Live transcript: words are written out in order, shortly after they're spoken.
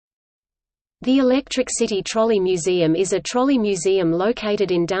The Electric City Trolley Museum is a trolley museum located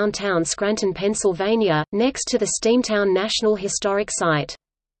in downtown Scranton, Pennsylvania, next to the Steamtown National Historic Site.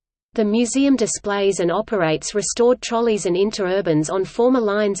 The museum displays and operates restored trolleys and interurbans on former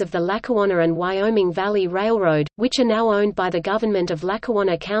lines of the Lackawanna and Wyoming Valley Railroad, which are now owned by the government of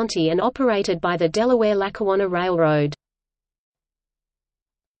Lackawanna County and operated by the Delaware-Lackawanna Railroad.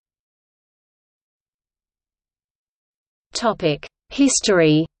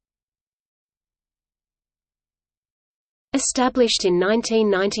 History. Established in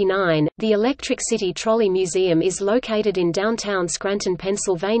 1999, the Electric City Trolley Museum is located in downtown Scranton,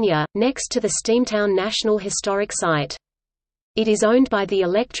 Pennsylvania, next to the Steamtown National Historic Site. It is owned by the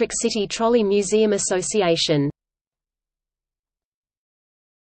Electric City Trolley Museum Association.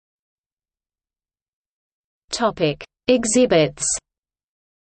 Exhibits.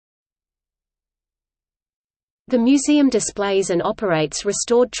 The museum displays and operates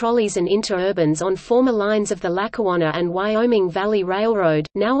restored trolleys and interurbans on former lines of the Lackawanna and Wyoming Valley Railroad,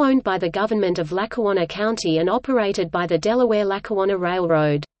 now owned by the government of Lackawanna County and operated by the Delaware-Lackawanna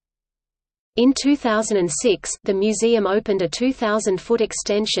Railroad. In 2006, the museum opened a 2,000-foot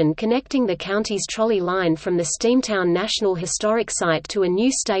extension connecting the county's trolley line from the Steamtown National Historic Site to a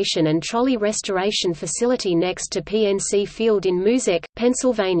new station and trolley restoration facility next to PNC Field in Moosic,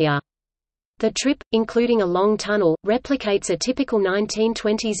 Pennsylvania. The trip, including a long tunnel, replicates a typical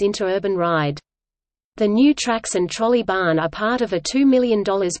 1920s interurban ride. The new tracks and trolley barn are part of a $2 million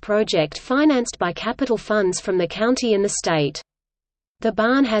project financed by capital funds from the county and the state. The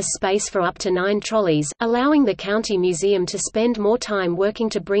barn has space for up to 9 trolleys, allowing the county museum to spend more time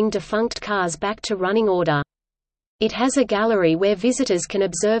working to bring defunct cars back to running order. It has a gallery where visitors can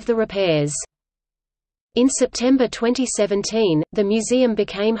observe the repairs. In September 2017, the museum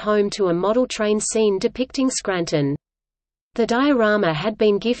became home to a model train scene depicting Scranton. The diorama had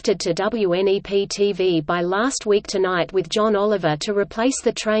been gifted to WNEP-TV by Last Week Tonight with John Oliver to replace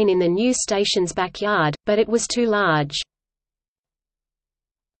the train in the news station's backyard, but it was too large.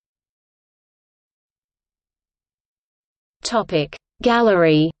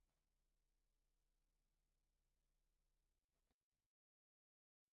 Gallery.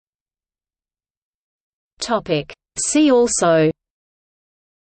 See also: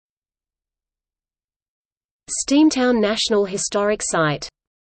 Steamtown National Historic Site.